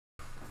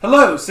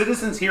Hello,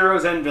 citizens,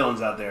 heroes, and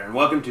villains out there, and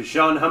welcome to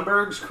Sean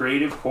Humburg's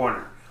Creative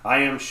Corner. I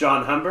am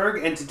Sean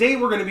Humburg, and today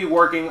we're going to be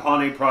working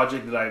on a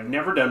project that I've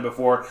never done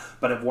before,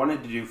 but I've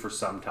wanted to do for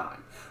some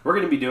time. We're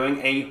going to be doing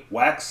a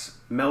wax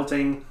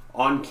melting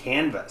on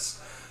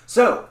canvas.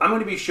 So, I'm going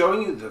to be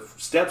showing you the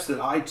steps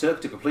that I took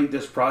to complete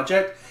this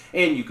project,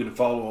 and you can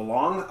follow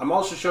along. I'm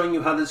also showing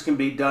you how this can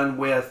be done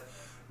with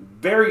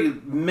very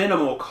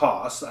minimal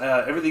cost.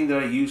 Everything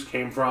that I used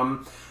came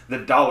from the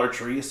Dollar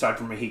Tree, aside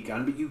from a heat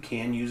gun, but you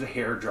can use a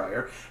hair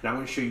dryer, and I'm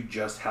going to show you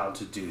just how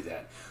to do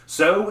that.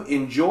 So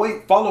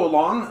enjoy, follow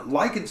along,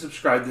 like and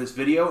subscribe to this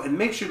video, and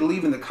make sure to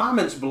leave in the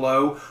comments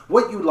below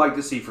what you would like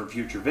to see for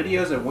future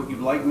videos and what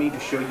you'd like me to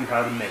show you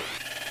how to make.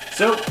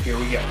 So here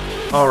we go.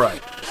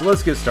 Alright, so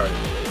let's get started.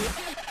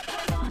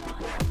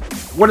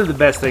 One of the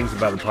best things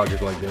about a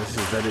project like this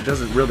is that it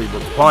doesn't really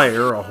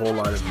require a whole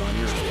lot of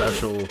money or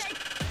special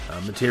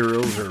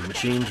materials or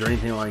machines or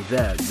anything like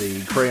that.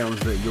 The crayons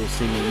that you'll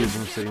see me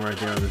using sitting right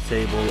there on the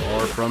table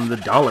are from the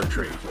Dollar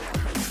Tree.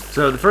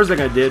 So the first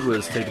thing I did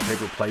was take a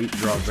paper plate,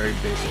 draw a very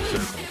basic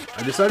circle.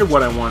 I decided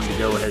what I wanted to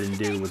go ahead and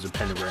do was a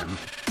pentagram.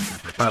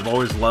 I've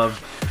always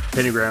loved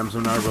pentagrams.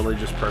 I'm not a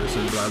religious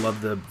person, but I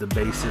love the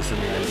basis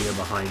and the idea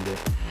behind it.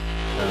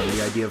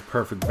 The idea of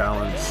perfect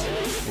balance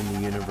in the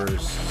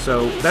universe.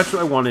 So that's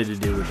what I wanted to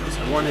do with this.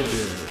 I wanted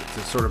to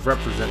sort of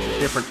represent the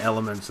different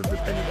elements of the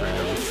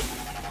pentagram,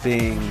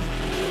 being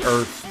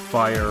earth,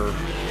 fire,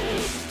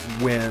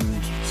 wind,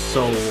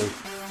 soul,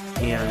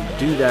 and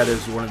do that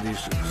as one of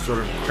these sort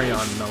of crayon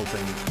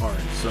melting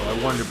arts. So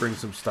I wanted to bring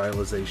some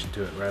stylization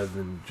to it rather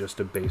than just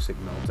a basic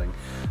melting.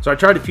 So I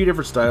tried a few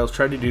different styles,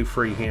 tried to do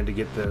freehand to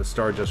get the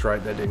star just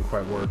right. That didn't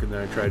quite work, and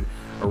then I tried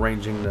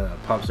arranging the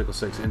popsicle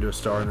sticks into a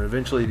star, and then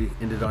eventually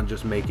ended on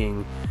just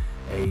making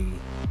a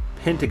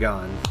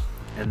pentagon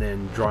and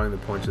then drawing the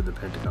points of the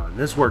pentagon.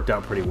 This worked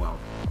out pretty well.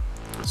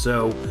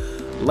 So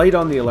laid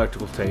on the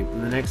electrical tape,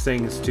 and the next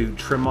thing is to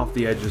trim off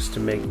the edges to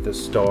make the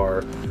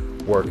star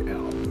work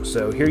out.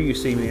 So here you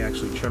see me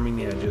actually trimming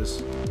the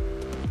edges,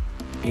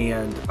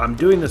 and I'm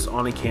doing this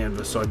on a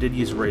canvas, so I did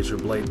use a razor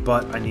blade,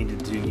 but I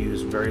needed to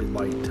use very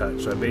light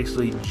touch. So I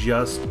basically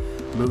just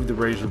moved the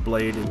razor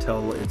blade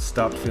until it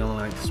stopped feeling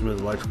like the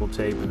smooth electrical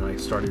tape, and I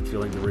started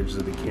feeling the ridges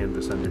of the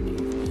canvas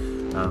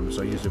underneath.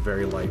 So I used a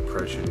very light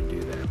pressure to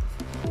do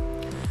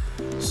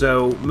that.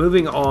 So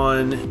moving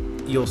on,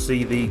 you'll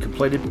see the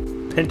completed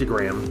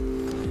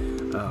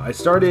pentagram. I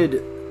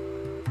started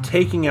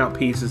taking out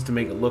pieces to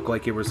make it look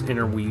like it was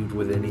interweaved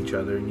within each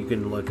other, and you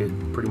can look at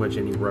pretty much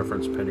any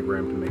reference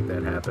pentagram to make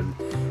that happen.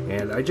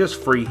 And I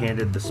just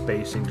freehanded the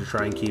spacing to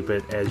try and keep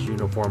it as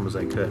uniform as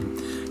I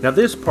could. Now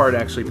this part,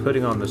 actually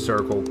putting on the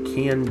circle,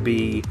 can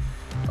be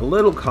a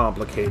little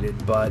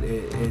complicated, but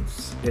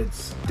it's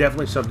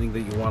definitely something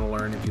that you want to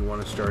learn if you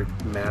want to start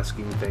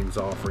masking things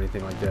off or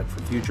anything like that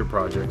for future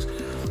projects.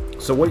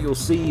 So what you'll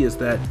see is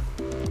that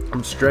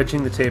I'm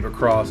stretching the tape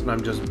across, and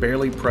I'm just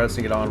barely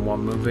pressing it on while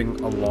moving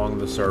along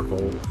the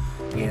circle,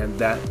 and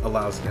that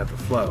allows it to have the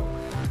flow.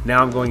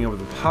 Now I'm going in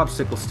with a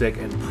popsicle stick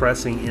and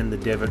pressing in the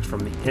divots from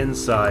the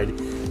inside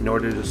in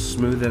order to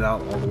smooth it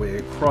out all the way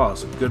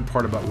across. A good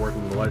part about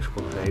working with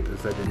electrical tape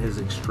is that it is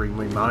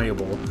extremely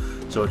malleable,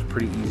 so it's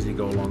pretty easy to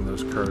go along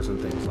those curves and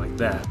things like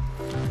that.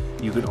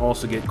 You can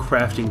also get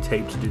crafting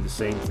tape to do the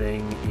same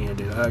thing, and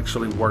it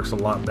actually works a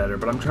lot better,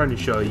 but I'm trying to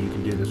show you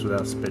can do this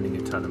without spending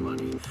a ton of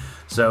money.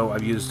 So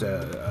I've used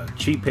a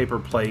cheap paper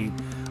plate,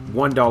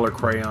 $1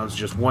 crayons,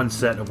 just one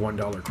set of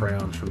 $1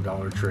 crayons from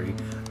Dollar Tree,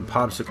 and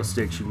popsicle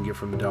sticks you can get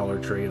from the Dollar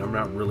Tree, and I'm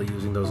not really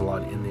using those a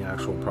lot in the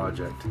actual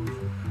project.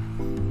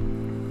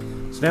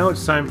 So now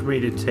it's time for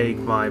me to take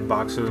my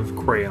box of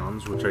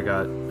crayons, which I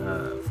got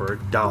for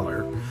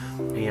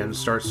 $1, and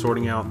start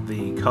sorting out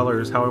the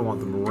colors, how I want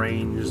them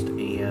arranged,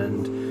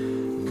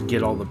 and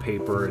get all the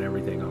paper and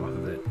everything off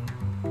of it.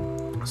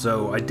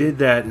 So I did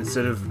that.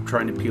 Instead of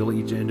trying to peel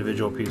each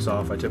individual piece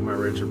off, I took my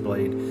razor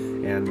blade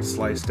and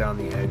sliced down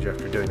the edge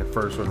after doing the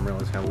first one and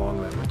realized how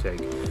long that would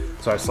take.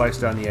 So I sliced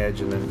down the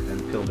edge and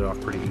then peeled it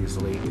off pretty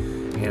easily,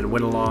 and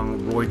went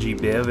along Roy G.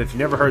 Biv. If you've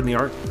never heard in the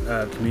art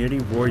community,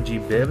 Roy G.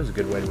 Biv is a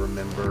good way to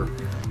remember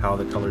how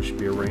the colors should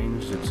be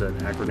arranged. It's an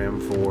acronym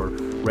for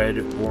red,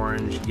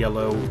 orange,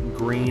 yellow,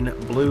 green,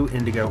 blue,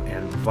 indigo,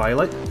 and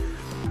violet.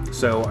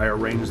 So I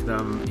arranged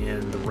them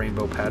in the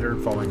rainbow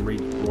pattern following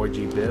Roy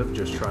G. Biv,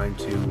 just trying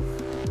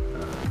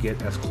to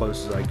get as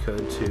close as I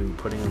could to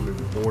putting them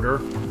in order.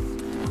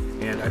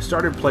 And I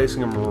started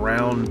placing them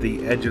around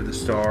the edge of the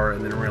star,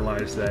 and then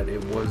realized that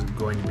it wasn't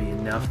going to be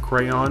enough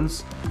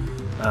crayons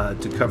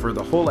to cover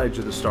the whole edge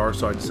of the star,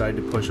 so I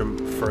decided to push them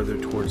further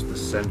towards the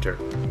center.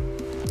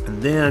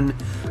 And then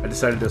I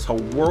decided this whole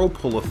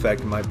whirlpool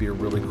effect might be a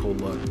really cool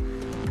look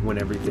when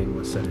everything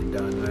was said and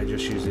done, and I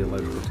just used the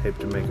electrical tape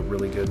to make a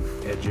really good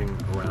edging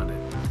around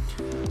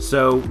it.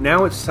 So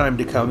now it's time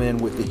to come in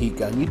with the heat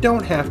gun. You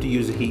don't have to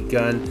use a heat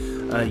gun.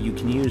 You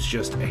can use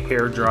just a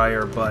hair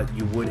dryer, but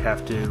you would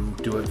have to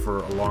do it for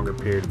a longer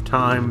period of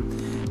time,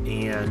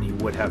 and you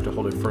would have to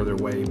hold it further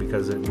away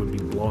because it would be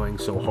blowing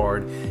so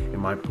hard it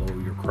might blow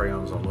your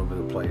crayons all over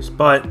the place.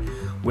 But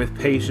with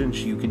patience,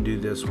 you can do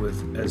this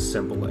with as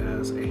simple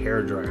as a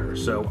hairdryer.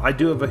 So I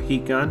do have a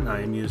heat gun.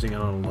 I am using it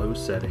on a low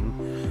setting,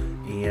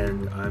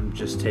 and I'm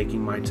just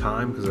taking my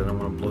time because I don't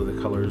want to blow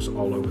the colors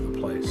all over the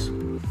place.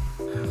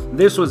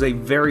 This was a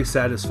very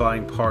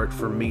satisfying part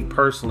for me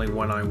personally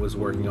when I was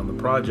working on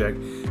the project,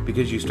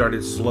 because you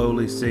started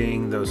slowly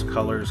seeing those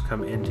colors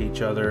come into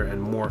each other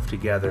and morph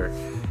together,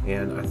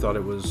 and I thought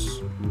it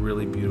was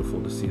really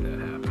beautiful to see that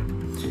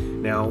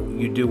happen. Now,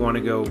 you do want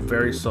to go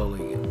very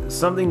slowly.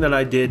 Something that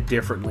I did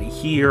differently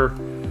here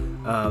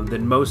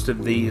than most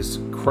of these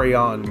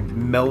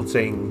crayon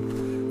melting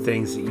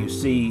things that you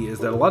see is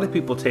that a lot of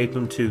people tape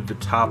them to the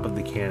top of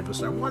the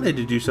canvas. I wanted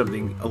to do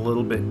something a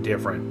little bit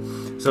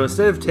different. So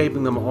instead of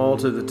taping them all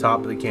to the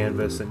top of the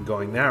canvas and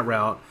going that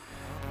route,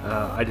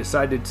 I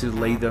decided to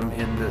lay them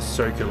in this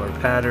circular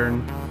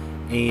pattern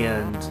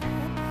and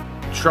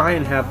try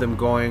and have them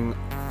going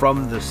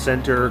from the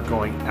center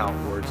going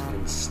outwards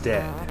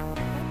instead.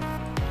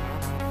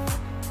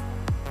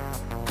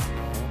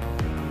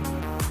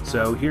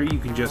 So here you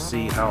can just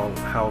see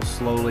how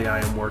slowly I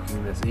am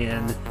working this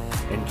in,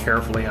 and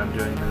carefully I'm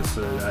doing this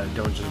so that I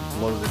don't just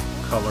blow the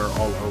color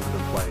all over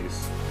the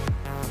place.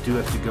 You do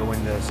have to go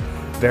in this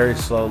very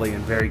slowly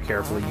and very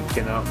carefully. You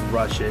cannot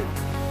rush it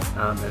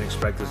and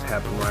expect this to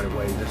happen right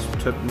away. This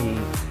took me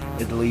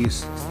at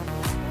least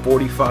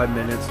 45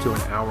 minutes to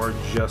an hour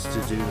just to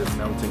do the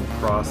melting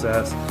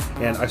process.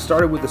 And I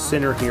started with the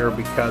center here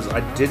because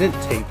I didn't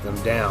tape them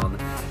down,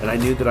 and I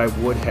knew that I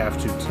would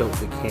have to tilt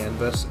the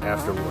canvas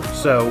afterwards.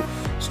 So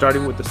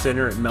starting with the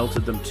center, it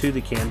melted them to the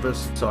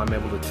canvas, so I'm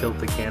able to tilt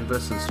the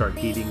canvas and start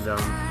heating them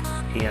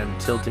and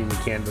tilting the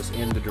canvas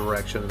in the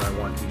direction that I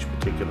want each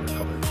particular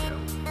color to go.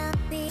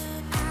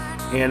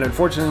 And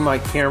unfortunately my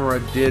camera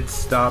did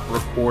stop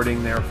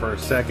recording there for a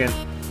second,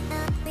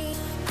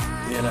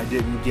 and I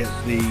didn't get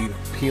the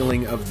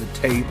peeling of the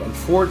tape.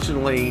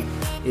 Unfortunately,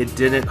 it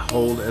didn't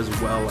hold as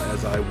well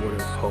as I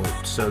would have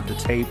hoped. So the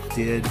tape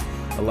did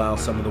allow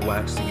some of the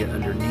wax to get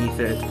underneath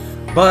it,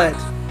 but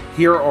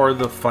here are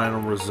the final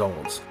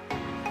results.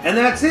 And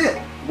that's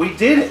it. We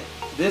did it.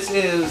 This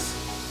is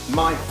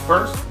my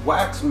first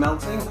wax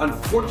melting.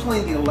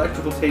 Unfortunately, the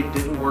electrical tape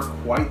didn't work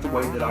quite the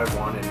way that I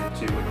wanted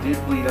it to. It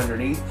did bleed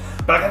underneath,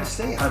 but I gotta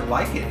say, I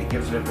like it. It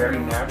gives it a very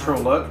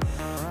natural look,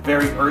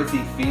 very earthy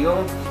feel,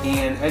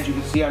 and as you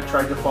can see, I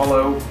tried to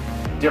follow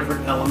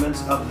different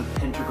elements of the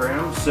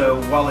pentagram.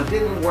 So while it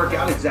didn't work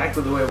out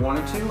exactly the way I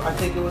wanted to, I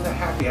think it was a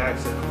happy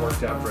accident that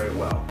worked out very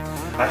well.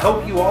 I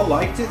hope you all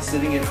liked it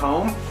sitting at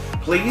home.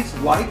 Please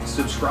like,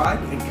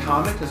 subscribe, and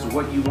comment as to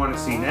what you want to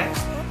see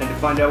next, and to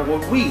find out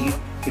what we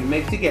can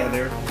make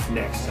together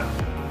next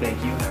time.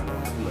 Thank you, and have a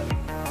wonderful day.